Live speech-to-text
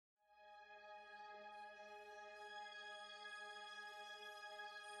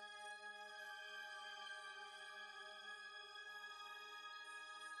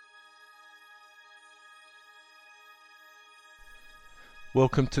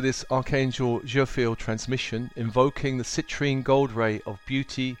Welcome to this Archangel Jophiel transmission, invoking the citrine gold ray of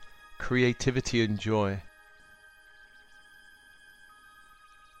beauty, creativity and joy.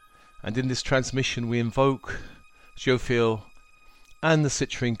 And in this transmission we invoke Jophiel and the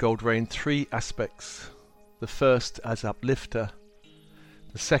citrine gold ray in three aspects. The first as uplifter,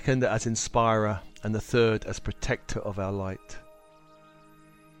 the second as inspirer, and the third as protector of our light.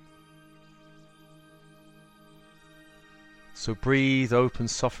 So breathe, open,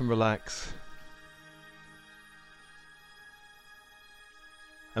 soften, relax.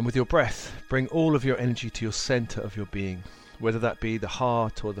 And with your breath, bring all of your energy to your center of your being, whether that be the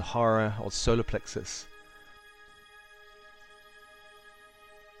heart or the hara or solar plexus.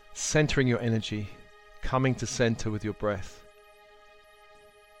 Centering your energy, coming to center with your breath.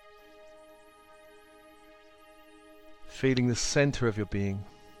 Feeling the center of your being.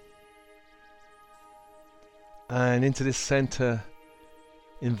 And into this center,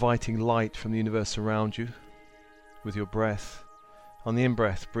 inviting light from the universe around you with your breath. On the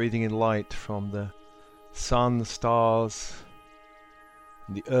in-breath, breathing in light from the sun, the stars,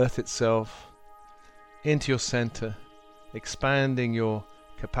 and the earth itself into your center, expanding your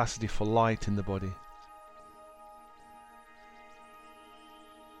capacity for light in the body.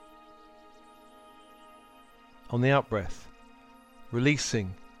 On the out-breath,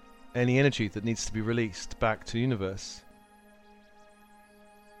 releasing any energy that needs to be released back to the universe.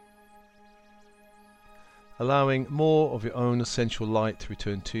 Allowing more of your own essential light to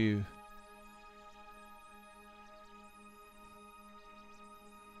return to you.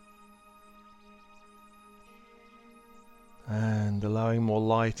 And allowing more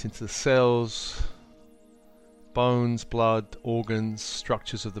light into the cells, bones, blood, organs,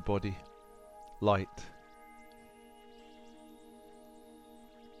 structures of the body. Light.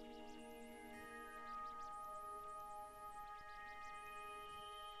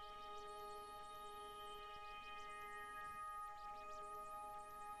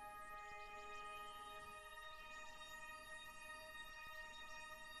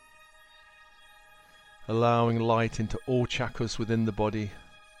 Allowing light into all chakras within the body,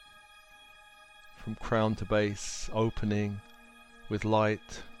 from crown to base, opening with light.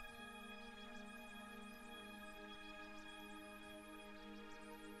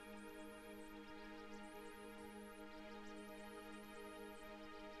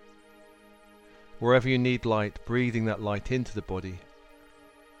 Wherever you need light, breathing that light into the body.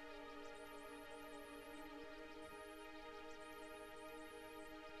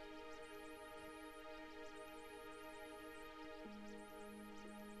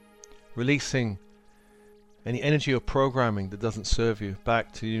 Releasing any energy or programming that doesn't serve you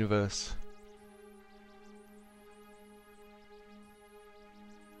back to the universe.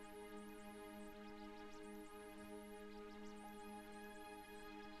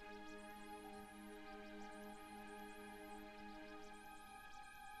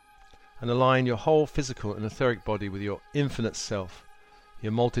 And align your whole physical and etheric body with your infinite self,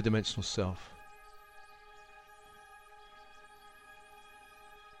 your multidimensional self.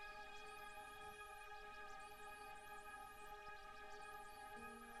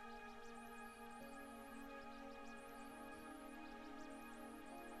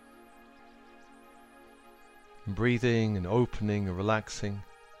 Breathing and opening and relaxing.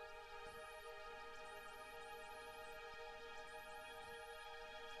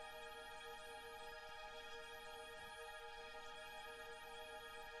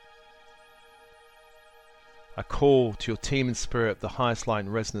 I call to your team in spirit, the highest light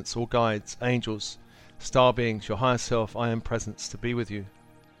and resonance, all guides, angels, star beings, your higher self, I am presence to be with you.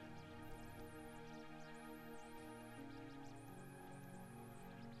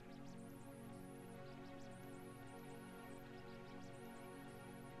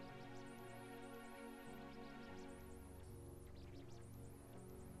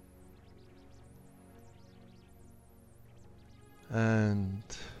 And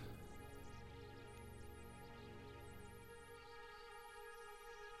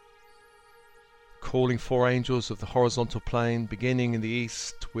calling four angels of the horizontal plane, beginning in the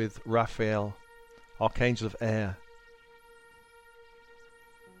east with Raphael, Archangel of Air.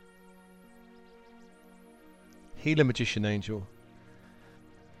 Healer Magician Angel.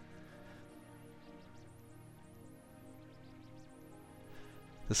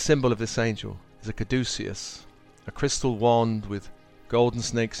 The symbol of this angel is a caduceus, a crystal wand with golden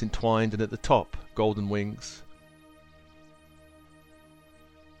snakes entwined, and at the top, golden wings.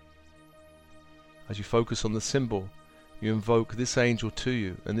 As you focus on the symbol, you invoke this angel to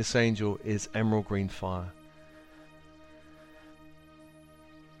you, and this angel is emerald green fire.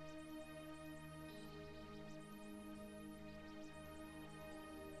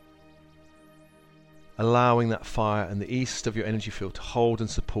 allowing that fire and the east of your energy field to hold and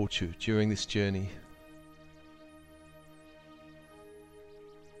support you during this journey.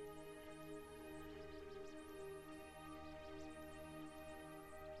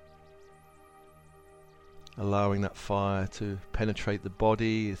 Allowing that fire to penetrate the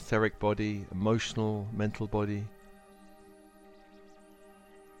body, etheric body, emotional, mental body.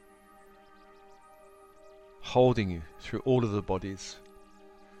 Holding you through all of the bodies.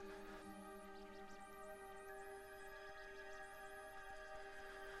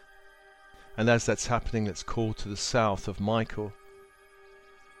 And as that's happening, let's call to the south of Michael,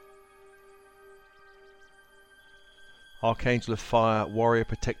 Archangel of Fire, Warrior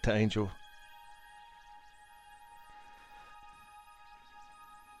Protector Angel.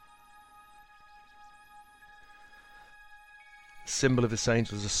 The symbol of this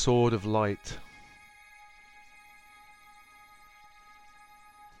angel is a sword of light.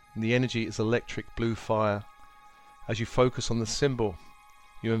 And the energy is electric blue fire. As you focus on the symbol,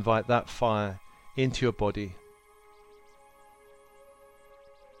 you invite that fire into your body.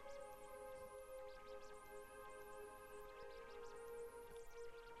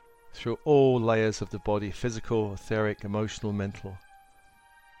 Through all layers of the body, physical, etheric, emotional, mental.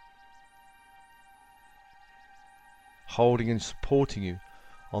 Holding and supporting you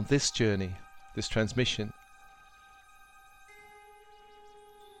on this journey, this transmission.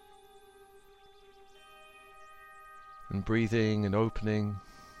 And breathing and opening.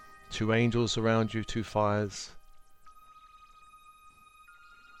 2 angels around you, 2 fires.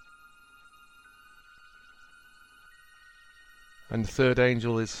 And the 3rd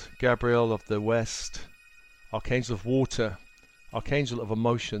angel is Gabriel of the West, Archangel of Water, Archangel of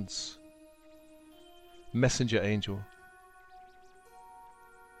Emotions, Messenger Angel.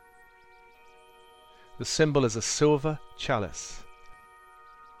 The symbol is a silver chalice.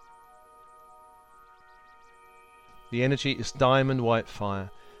 The energy is diamond white fire.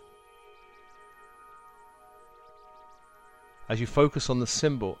 As you focus on the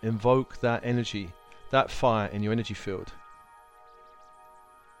symbol, invoke that energy, that fire in your energy field.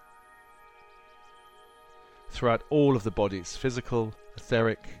 Throughout all of the bodies, physical,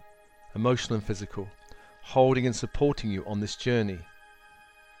 etheric, emotional and physical, holding and supporting you on this journey.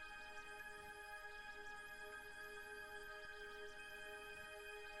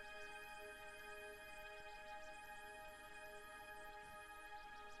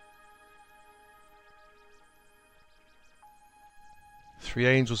 Three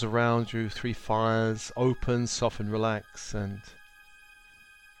angels around you, 3 fires, open, soften, relax, and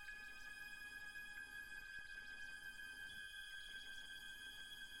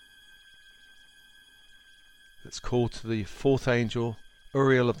let's call to the 4th angel,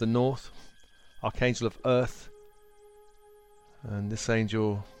 Uriel of the North, Archangel of Earth, and this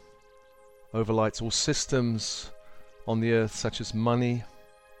angel overlights all systems on the earth such as money,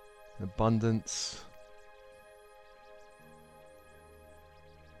 abundance,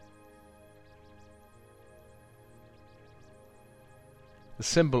 the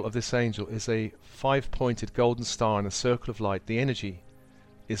symbol of this angel is a 5-pointed golden star in a circle of light. The energy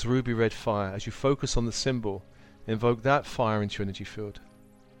is ruby red fire. As you focus on the symbol, invoke that fire into your energy field.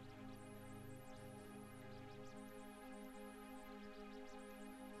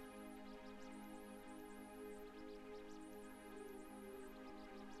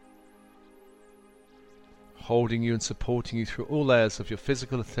 Holding you and supporting you through all layers of your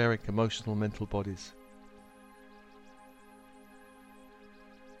physical, etheric, emotional, mental bodies.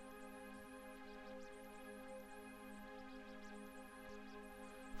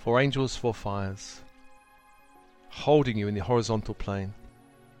 Four angels, 4 fires, holding you in the horizontal plane.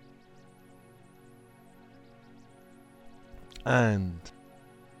 And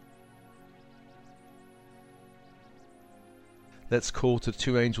let's call to the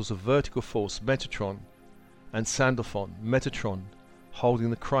 2 angels of vertical force, Metatron and Sandalphon. Metatron holding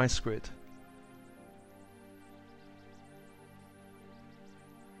the Christ grid.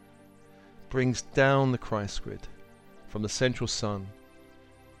 Brings down the Christ grid from the central sun.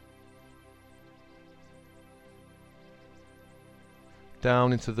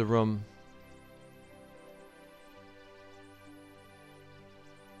 Down into the room.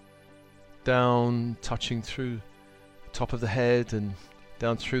 Down, touching through the top of the head and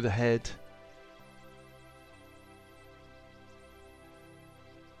down through the head.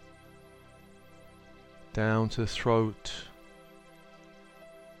 Down to the throat.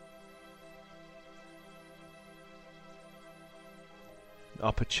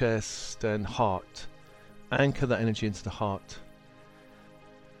 Upper chest and heart. Anchor that energy into the heart.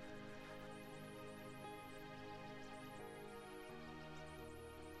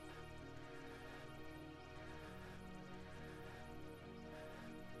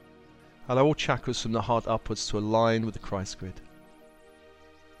 Allow all chakras from the heart upwards to align with the Christ grid.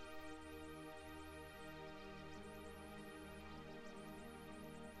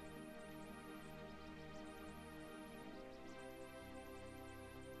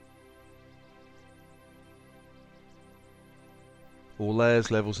 All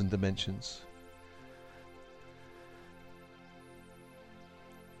layers, levels and dimensions.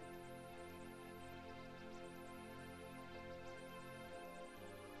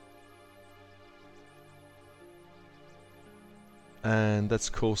 And let's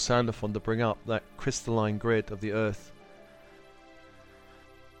call Sandalphon to bring up that crystalline grid of the earth.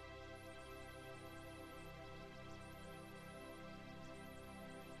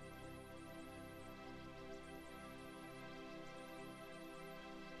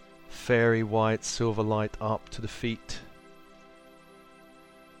 Fairy white silver light up to the feet.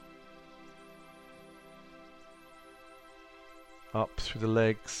 Up through the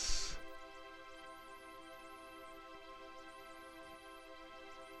legs.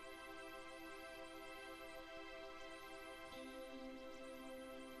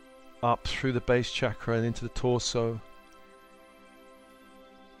 Up through the base chakra and into the torso.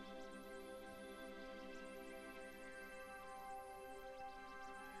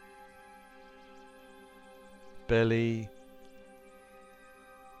 Belly.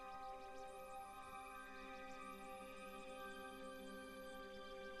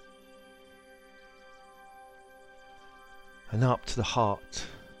 And up to the heart.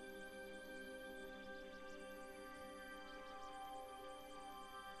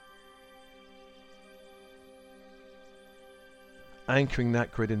 Anchoring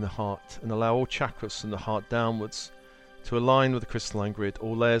that grid in the heart, and allow all chakras from the heart downwards to align with the crystalline grid,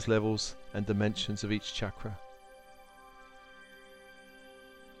 all layers, levels and dimensions of each chakra.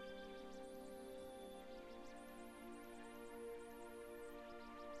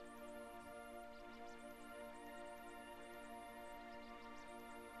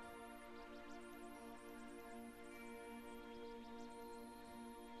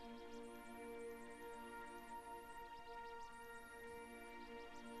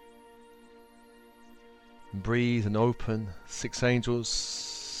 Breathe and open 6 angels,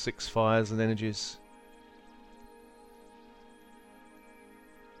 6 fires and energies.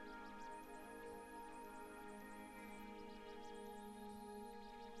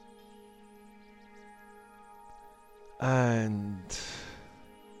 And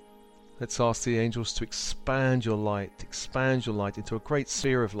let's ask the angels to expand your light into a great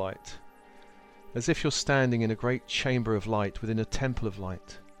sphere of light, as if you're standing in a great chamber of light within a temple of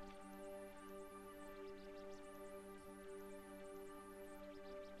light.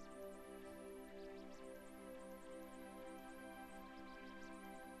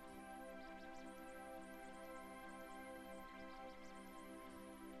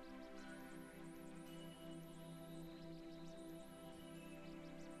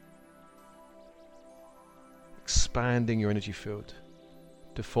 Expanding your energy field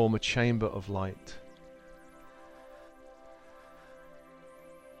to form a chamber of light.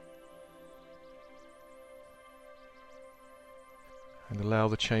 And allow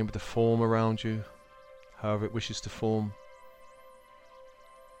the chamber to form around you, however it wishes to form.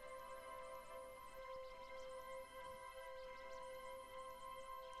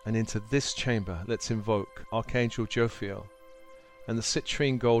 And into this chamber, let's invoke Archangel Jophiel and the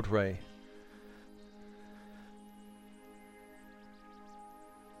citrine gold ray.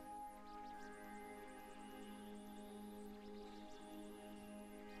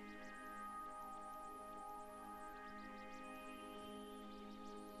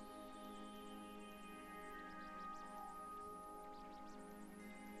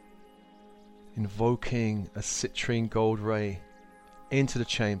 Invoking a citrine gold ray into the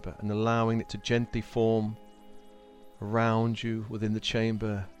chamber and allowing it to gently form around you within the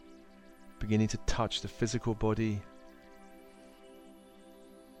chamber, beginning to touch the physical body.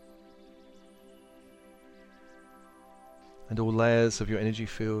 And all layers of your energy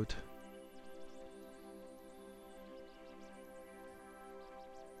field.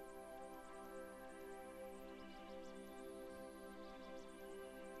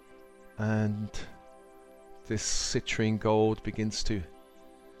 And this citrine gold begins to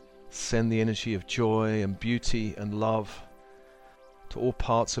send the energy of joy and beauty and love to all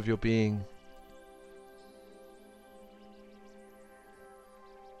parts of your being.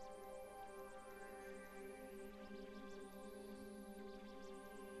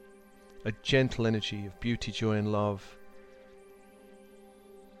 A gentle energy of beauty, joy and love.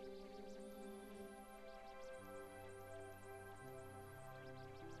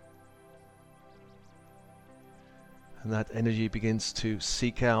 And that energy begins to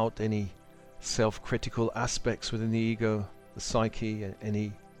seek out any self-critical aspects within the ego, the psyche,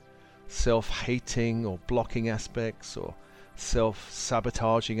 any self-hating or blocking aspects or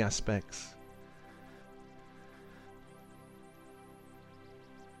self-sabotaging aspects.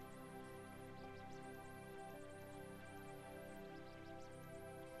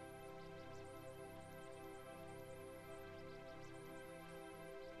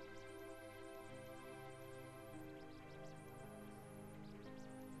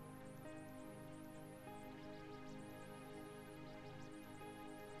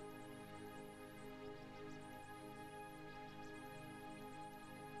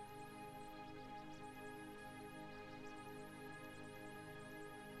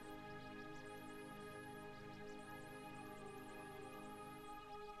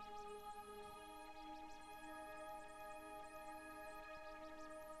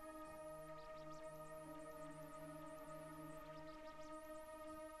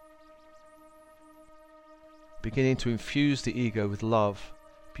 Beginning to infuse the ego with love,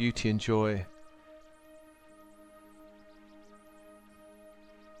 beauty and joy.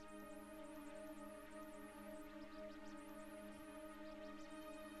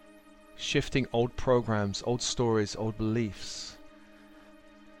 Shifting old programs, old stories, old beliefs.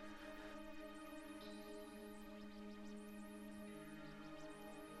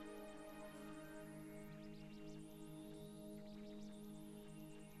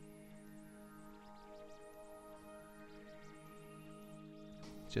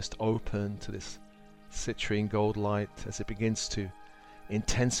 Just open to this citrine gold light as it begins to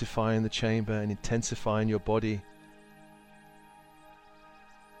intensify in the chamber and intensify in your body.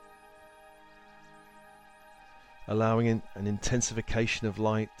 Allowing an intensification of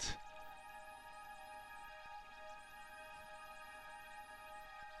light.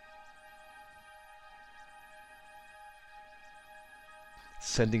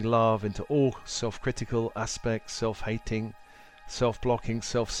 Sending love into all self-critical aspects, self-hating, self-blocking,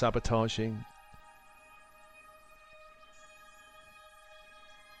 self-sabotaging.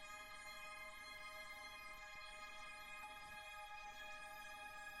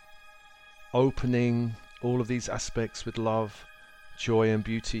 Opening all of these aspects with love, joy and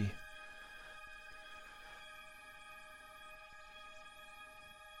beauty.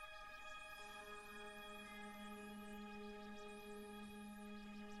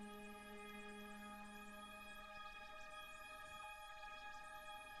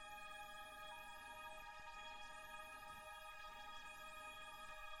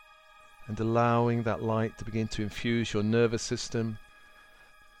 And allowing that light to begin to infuse your nervous system,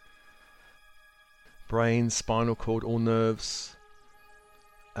 brain, spinal cord, all nerves,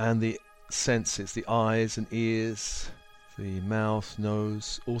 and the senses, the eyes and ears, the mouth,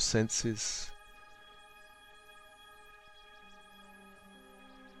 nose, all senses.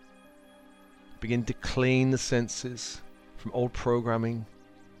 Begin to clean the senses from old programming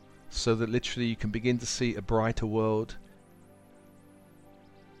so that literally you can begin to see a brighter world.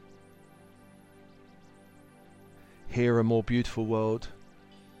 Hear a more beautiful world.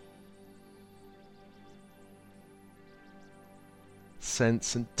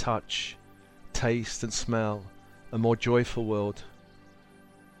 Sense and touch, taste and smell a more joyful world.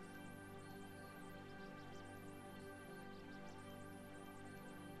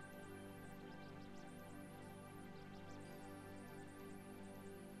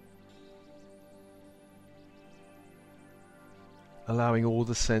 Allowing all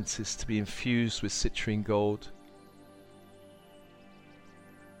the senses to be infused with citrine gold.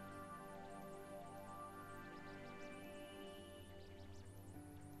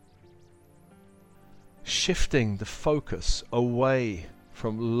 Shifting the focus away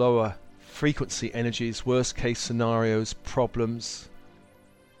from lower frequency energies, worst case scenarios, problems.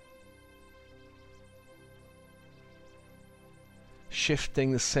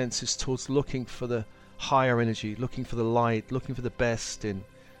 Shifting the senses towards looking for the higher energy, looking for the light, looking for the best in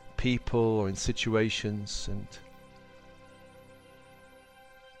people or in situations, and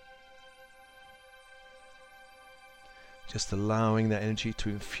just allowing that energy to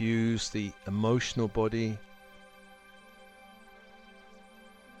infuse the emotional body.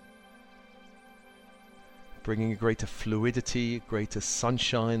 Bringing a greater fluidity, greater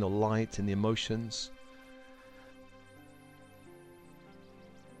sunshine or light in the emotions.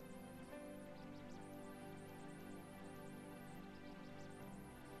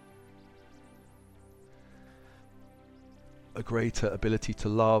 A greater ability to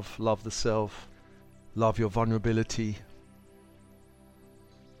love the self, love your vulnerability.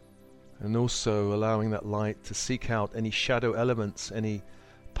 And also allowing that light to seek out any shadow elements, any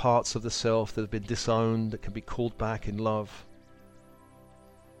parts of the self that have been disowned, that can be called back in love.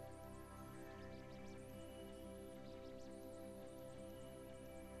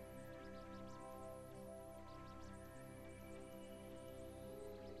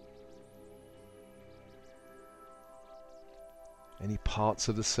 any parts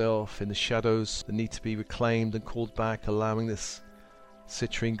of the self in the shadows that need to be reclaimed and called back, allowing this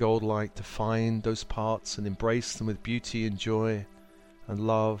citrine gold light to find those parts and embrace them with beauty and joy and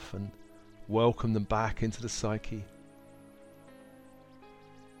love, and welcome them back into the psyche.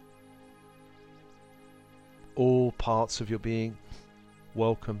 All parts of your being,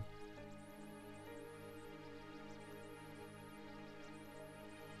 welcome.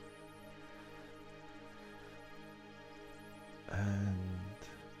 And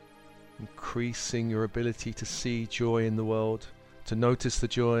increasing your ability to see joy in the world, to notice the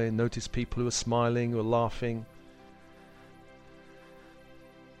joy, notice people who are smiling or laughing.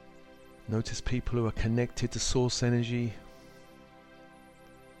 Notice people who are connected to source energy,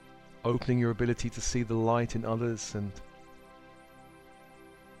 opening your ability to see the light in others, and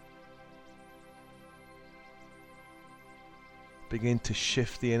begin to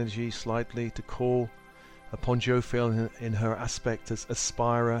shift the energy slightly to call upon Jophiel in her aspect as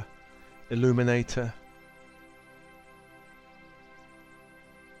aspirer, illuminator.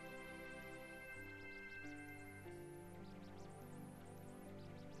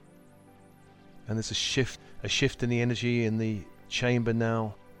 And there's a shift in the energy in the chamber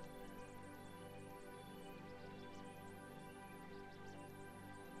now.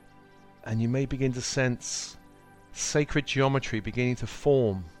 And you may begin to sense sacred geometry beginning to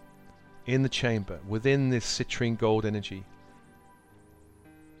form in the chamber within this citrine gold energy.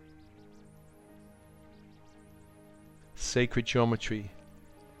 Sacred geometry.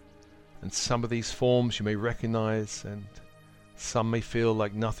 And some of these forms you may recognize, and some may feel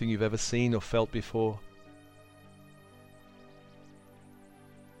like nothing you've ever seen or felt before.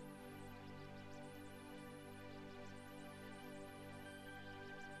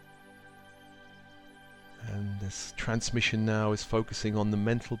 And this transmission now is focusing on the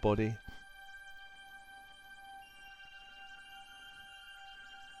mental body.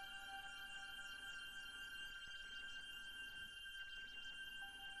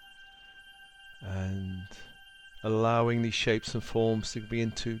 And allowing these shapes and forms to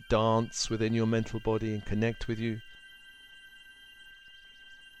begin to dance within your mental body and connect with you.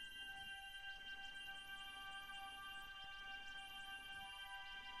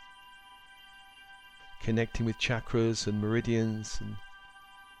 Connecting with chakras and meridians, and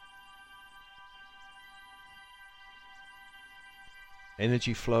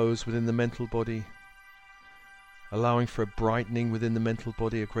energy flows within the mental body, allowing for a brightening within the mental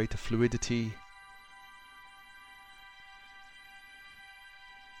body, a greater fluidity.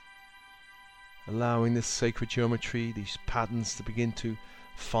 Allowing this sacred geometry, these patterns, to begin to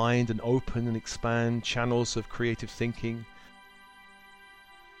find and open and expand channels of creative thinking.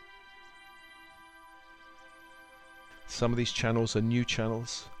 Some of these channels are new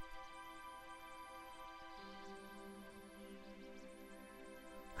channels.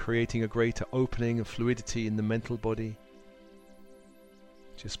 Creating a greater opening of fluidity in the mental body.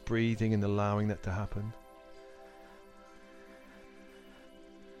 Just breathing and allowing that to happen.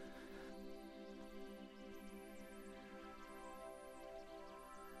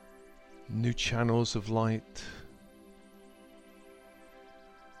 New channels of light.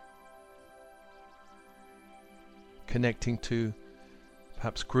 Connecting to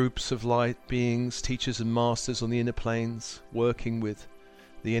perhaps groups of light beings, teachers and masters on the inner planes, working with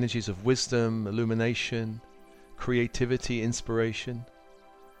the energies of wisdom, illumination, creativity, inspiration.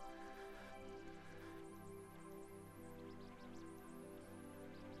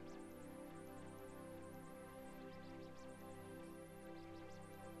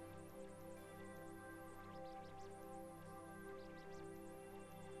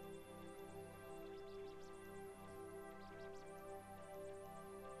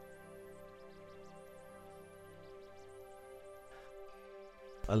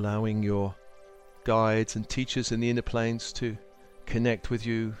 Allowing your guides and teachers in the inner planes to connect with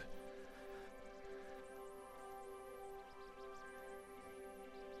you.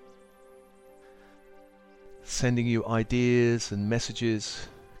 Sending you ideas and messages,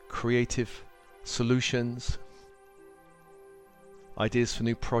 creative solutions, ideas for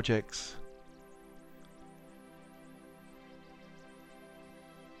new projects.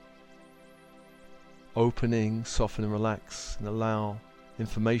 Opening, soften and relax, and allow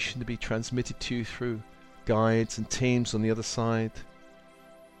information to be transmitted to you through guides and teams on the other side.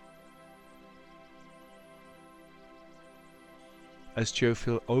 As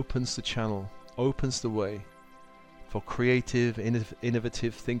Jophiel opens the channel, opens the way for creative,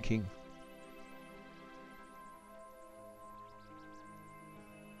 innovative thinking.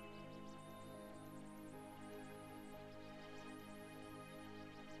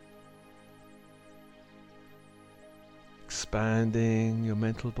 Expanding your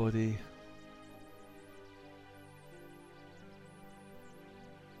mental body.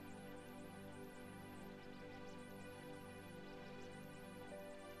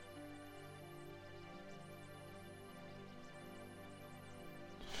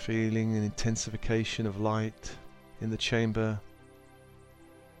 Feeling an intensification of light in the chamber.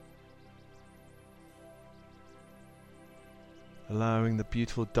 Allowing the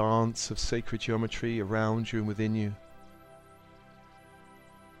beautiful dance of sacred geometry around you and within you.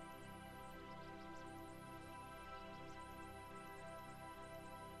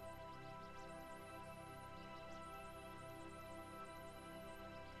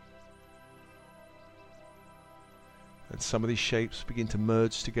 And some of these shapes begin to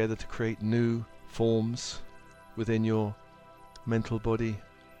merge together to create new forms within your mental body.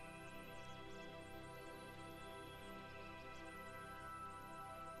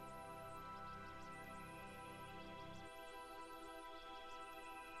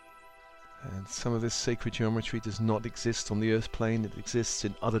 And some of this sacred geometry does not exist on the earth plane, it exists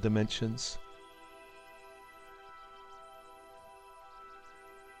in other dimensions.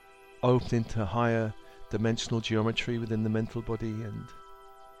 Open into higher dimensional geometry within the mental body, and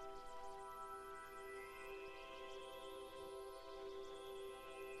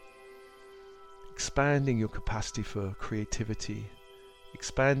expanding your capacity for creativity,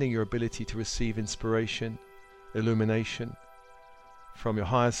 expanding your ability to receive inspiration, illumination from your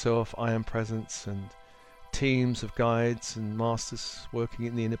higher self, I Am Presence, and teams of guides and masters working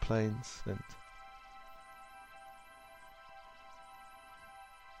in the inner planes, and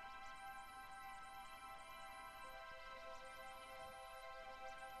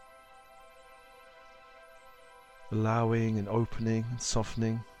allowing and opening and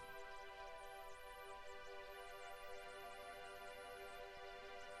softening.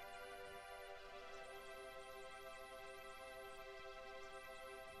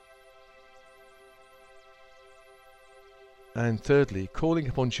 And thirdly, calling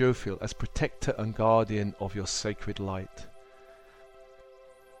upon Jophiel as protector and guardian of your sacred light.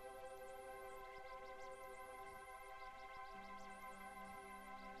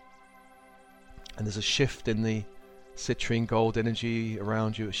 And there's a shift in the citrine gold energy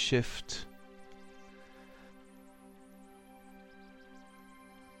around you, a shift.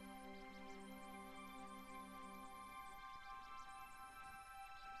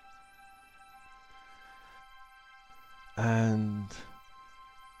 And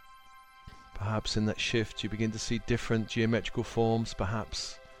perhaps in that shift you begin to see different geometrical forms,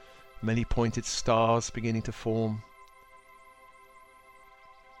 perhaps many pointed stars beginning to form.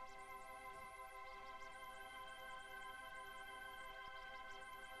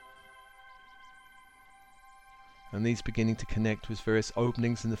 And these beginning to connect with various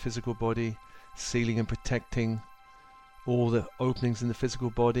openings in the physical body, sealing and protecting all the openings in the physical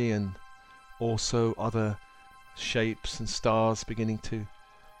body, and also other shapes and stars beginning to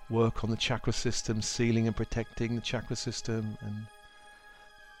work on the chakra system, sealing and protecting the chakra system. And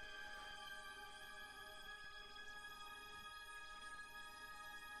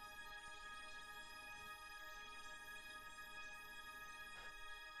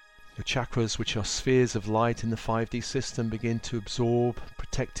your chakras, which are spheres of light in the 5D system, begin to absorb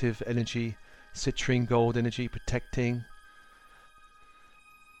protective energy, citrine gold energy, protecting.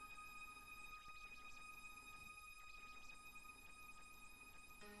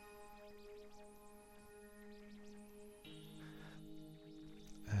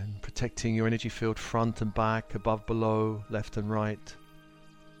 And protecting your energy field front and back, above, below, left and right.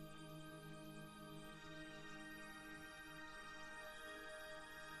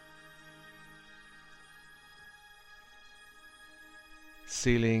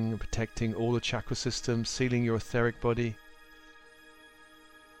 Sealing and protecting all the chakra systems, sealing your etheric body.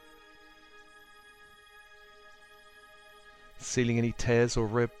 Sealing any tears or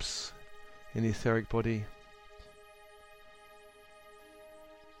rips in the etheric body.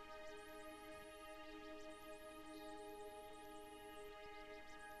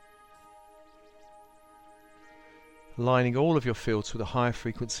 Aligning all of your fields with a higher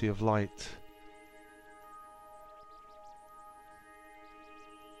frequency of light.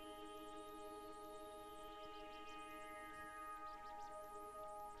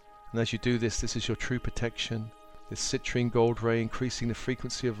 And as you do this, this is your true protection. This citrine gold ray increasing the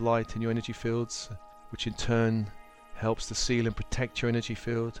frequency of light in your energy fields, which in turn helps to seal and protect your energy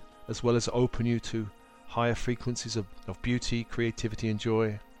field, as well as open you to higher frequencies of beauty, creativity and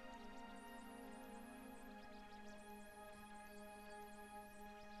joy.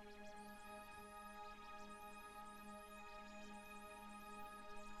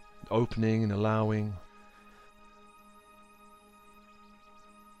 Opening and allowing.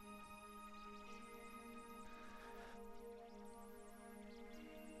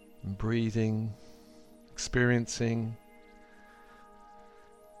 And breathing, experiencing.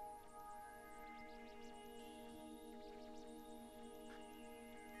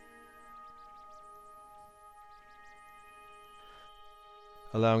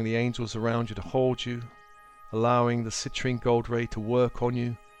 Allowing the angels around you to hold you, allowing the citrine gold ray to work on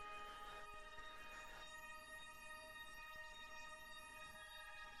you.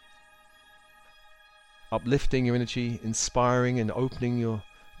 Uplifting your energy, inspiring and opening your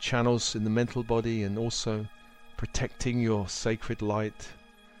channels in the mental body, and also protecting your sacred light.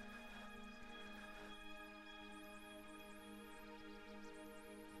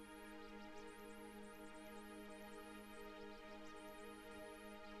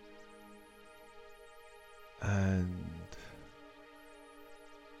 And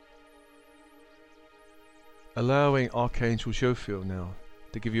allowing Archangel Jophiel now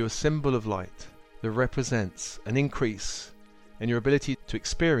to give you a symbol of light that represents an increase in your ability to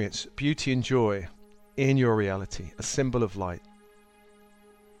experience beauty and joy in your reality, a symbol of light.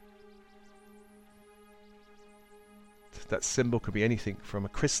 That symbol could be anything from a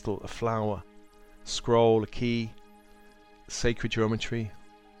crystal, a flower, a scroll, a key, sacred geometry.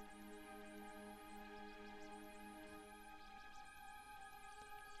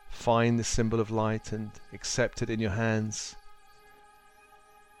 Find the symbol of light and accept it in your hands.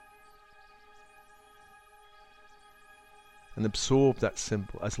 And absorb that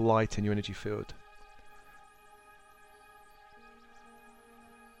symbol as light in your energy field.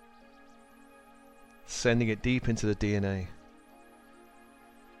 Sending it deep into the DNA.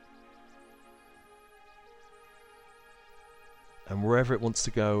 And wherever it wants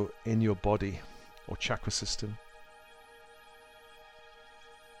to go in your body or chakra system.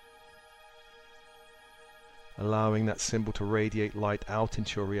 Allowing that symbol to radiate light out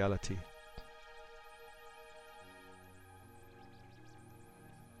into your reality.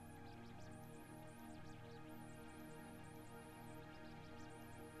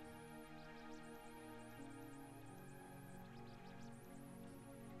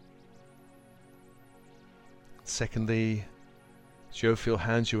 Secondly, Jophiel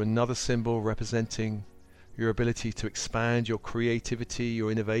hands you another symbol representing your ability to expand your creativity,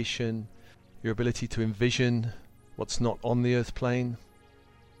 your innovation, your ability to envision what's not on the earth plane.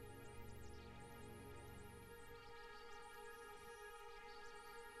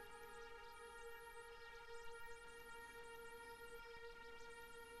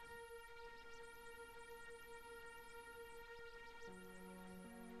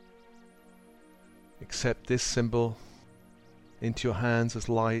 Accept this symbol into your hands as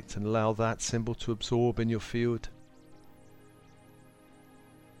light and allow that symbol to absorb in your field.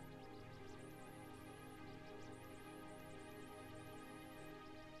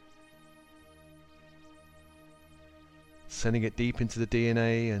 Sending it deep into the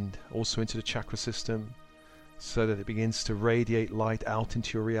DNA and also into the chakra system so that it begins to radiate light out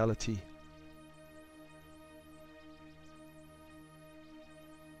into your reality.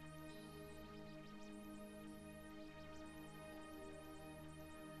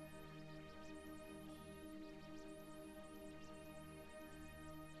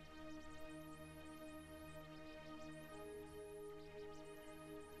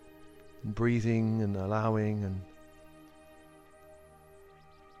 And breathing and allowing and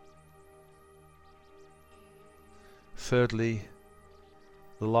thirdly,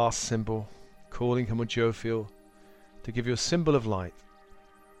 the last symbol, calling Hamud Jophiel to give you a symbol of light,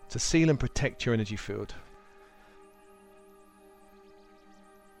 to seal and protect your energy field.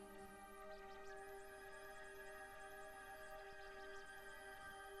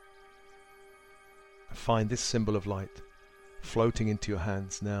 Find this symbol of light floating into your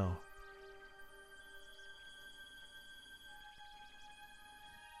hands now.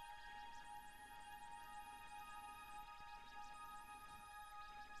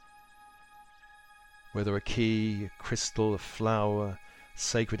 Whether a key, a crystal, a flower,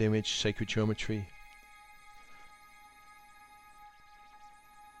 sacred image, sacred geometry.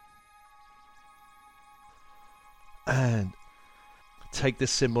 And take this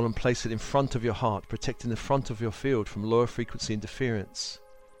symbol and place it in front of your heart, protecting the front of your field from lower frequency interference.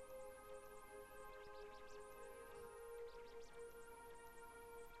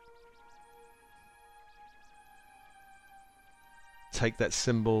 Take that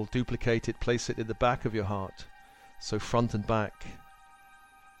symbol, duplicate it, place it in the back of your heart, so front and back.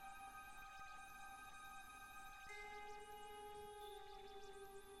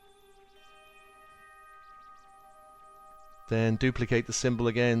 Then duplicate the symbol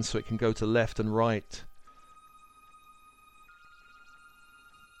again so it can go to left and right.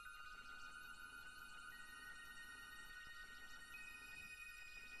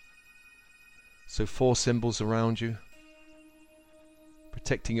 So 4 symbols around you,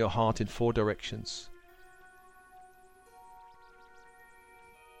 protecting your heart in 4 directions.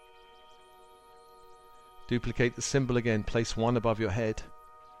 Duplicate the symbol again, place 1 above your head,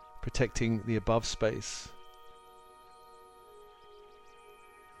 protecting the above space.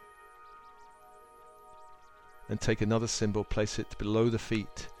 And take another symbol, place it below the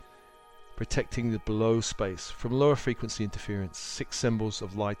feet, protecting the below space from lower frequency interference. 6 symbols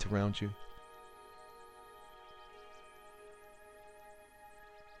of light around you.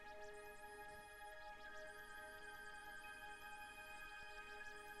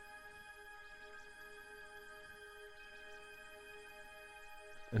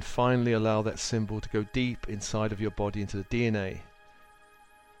 And finally allow that symbol to go deep inside of your body into the DNA.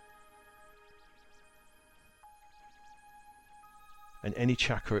 And any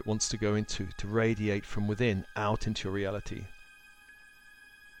chakra it wants to go into, to radiate from within out into your reality.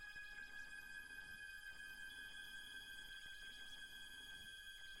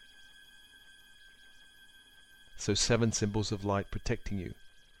 So 7 symbols of light protecting you.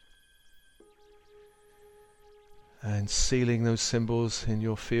 And sealing those symbols in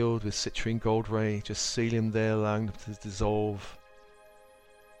your field with citrine gold ray, just sealing them there, allowing them to dissolve.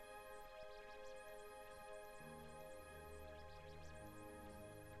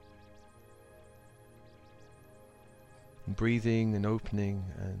 And breathing and opening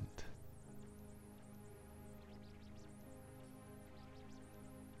and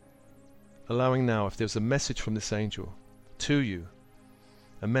allowing now, if there's a message from this angel to you,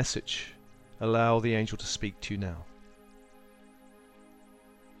 a message, allow the angel to speak to you now.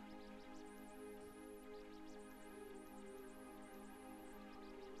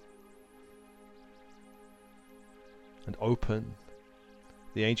 And open.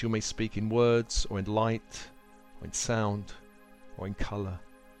 The angel may speak in words or in light or in sound or in color.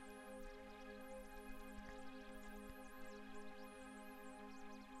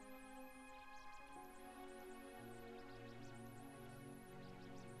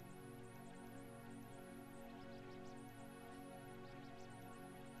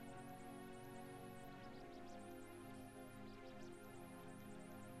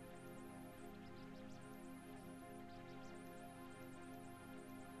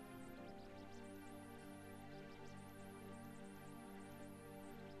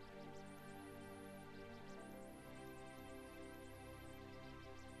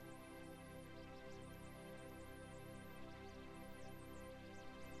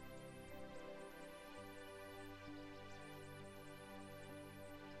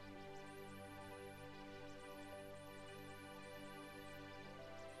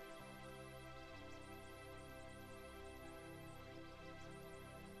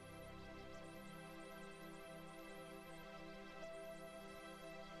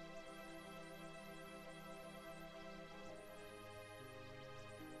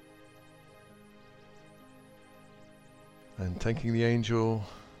 And thanking the angel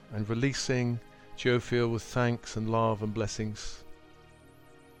and releasing Geofield with thanks and love and blessings.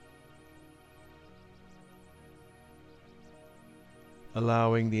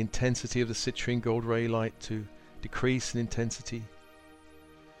 Allowing the intensity of the citrine gold ray light to decrease in intensity.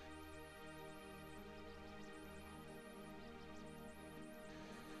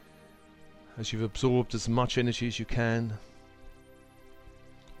 As you've absorbed as much energy as you can,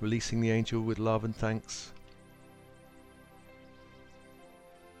 releasing the angel with love and thanks.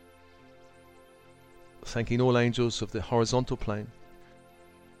 Thanking all angels of the horizontal plane.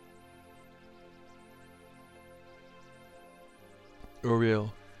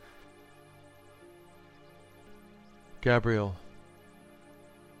 Uriel, Gabriel,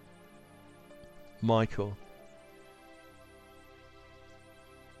 Michael,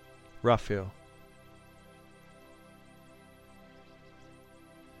 Raphael,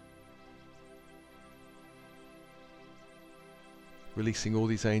 releasing all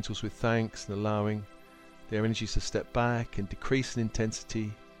these angels with thanks and allowing their energies to step back and decrease in intensity.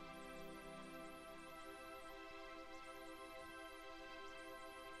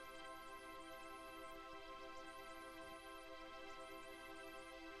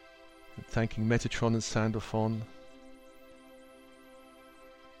 And thanking Metatron and Sandalphon.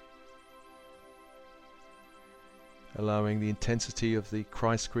 Allowing the intensity of the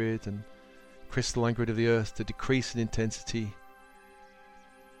Christ grid and crystalline grid of the earth to decrease in intensity.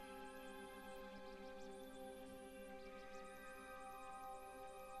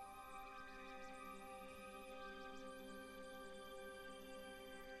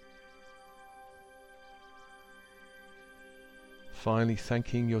 Finally,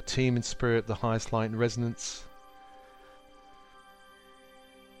 thanking your team in spirit, the highest light and resonance.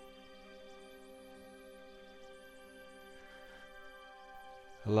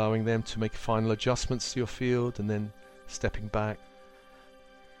 allowing them to make final adjustments to your field and then stepping back.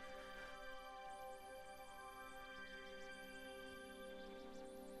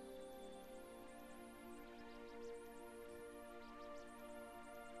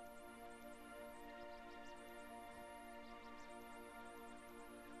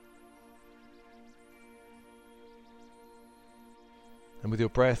 And with your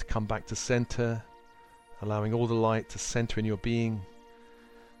breath, come back to center, allowing all the light to center in your being.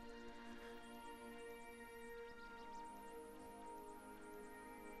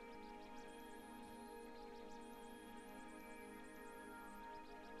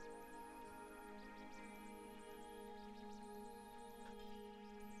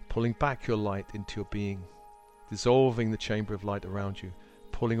 Pulling back your light into your being, dissolving the chamber of light around you,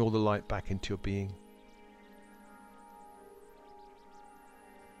 pulling all the light back into your being.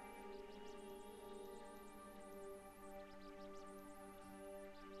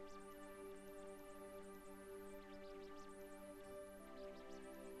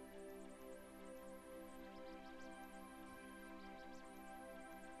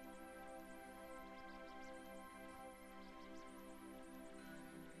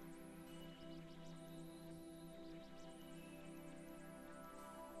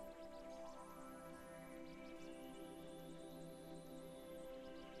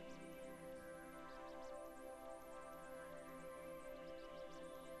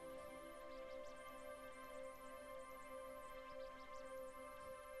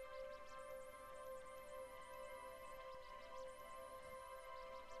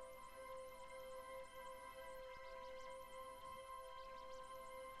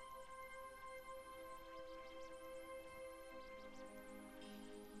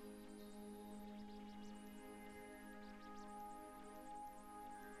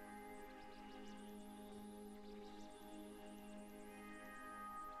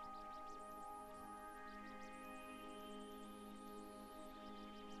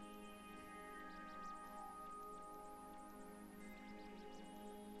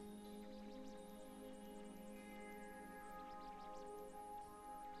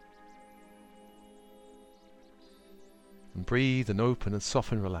 And breathe and open and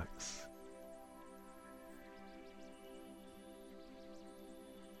soften, relax.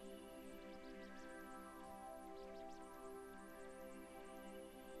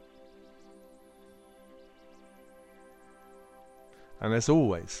 And as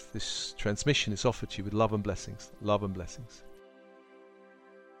always, this transmission is offered to you with love and blessings. Love and blessings.